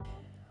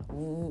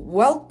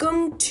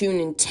Welcome to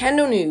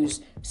Nintendo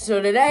News.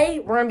 So today,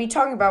 we're going to be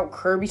talking about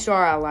Kirby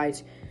Star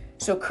Allies.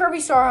 So Kirby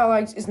Star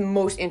Allies is the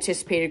most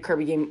anticipated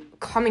Kirby game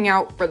coming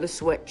out for the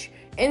Switch.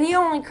 And the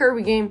only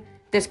Kirby game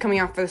that's coming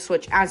out for the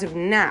Switch as of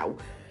now.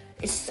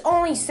 It's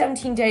only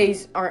 17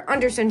 days, or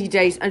under 17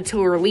 days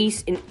until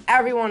release, and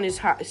everyone is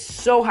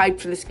so hyped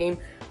for this game.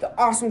 The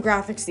awesome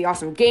graphics, the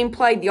awesome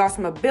gameplay, the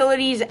awesome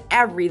abilities,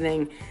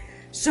 everything.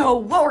 So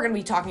what we're going to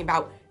be talking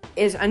about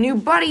is a new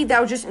buddy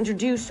that was just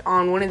introduced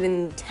on one of the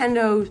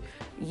Nintendo's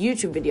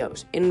YouTube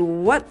videos.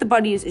 And what the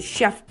buddy is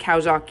Chef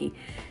Kawazaki.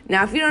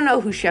 Now, if you don't know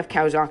who Chef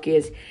Kawazaki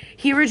is,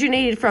 he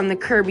originated from the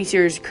Kirby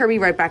series, Kirby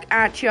Right Back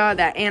At Ya,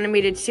 that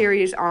animated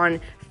series on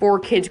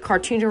 4Kids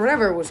Cartoons or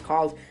whatever it was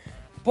called.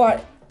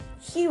 But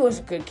he was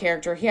a good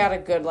character. He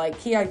had good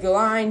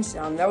lines.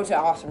 That was an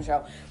awesome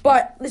show.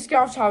 But let's get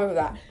off topic of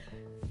that.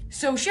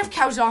 So Chef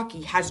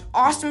Kawazaki has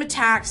awesome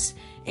attacks,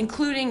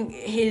 including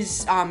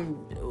his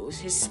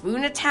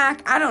spoon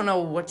attack. I don't know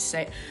what to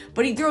say,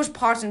 but he throws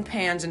pots and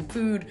pans and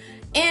food.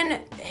 And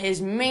his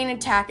main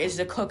attack is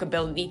the cook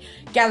ability.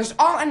 Gathers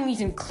all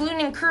enemies,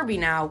 including Kirby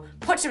now,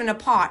 puts them in a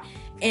pot,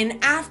 and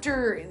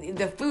after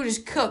the food is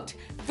cooked,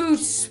 food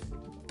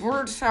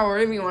spurts out,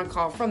 whatever you want to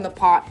call it, from the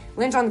pot,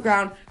 lands on the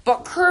ground.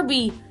 But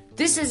Kirby,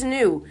 this is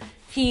new.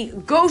 He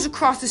goes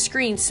across the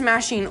screen,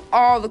 smashing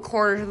all the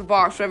corners of the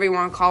box, whatever you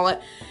want to call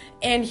it,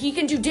 and he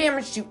can do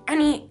damage to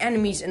any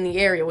enemies in the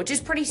area, which is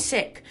pretty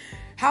sick.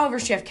 However,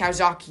 Chef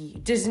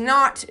Kawazaki does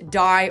not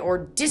die or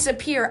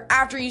disappear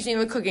after using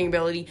the cooking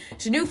ability.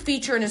 It's a new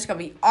feature, and it's going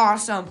to be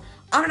awesome.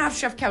 I'm going to have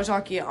Chef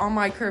Kawazaki on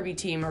my Kirby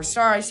team, or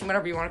Star Ice team,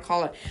 whatever you want to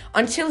call it,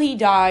 until he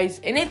dies.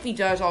 And if he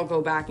does, I'll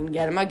go back and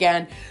get him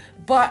again.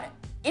 But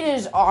it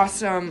is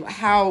awesome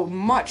how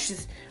much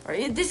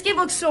this game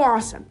looks so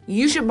awesome.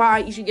 You should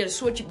get a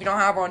Switch if you don't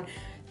have one.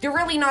 They're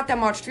really not that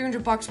much.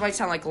 $300 might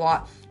sound like a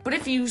lot, but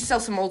if you sell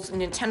some old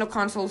Nintendo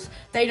consoles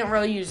that you don't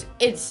really use,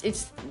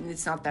 it's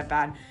not that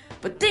bad.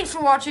 But thanks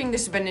for watching.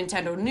 This has been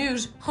Nintendo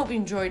News. Hope you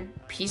enjoyed.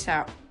 Peace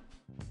out.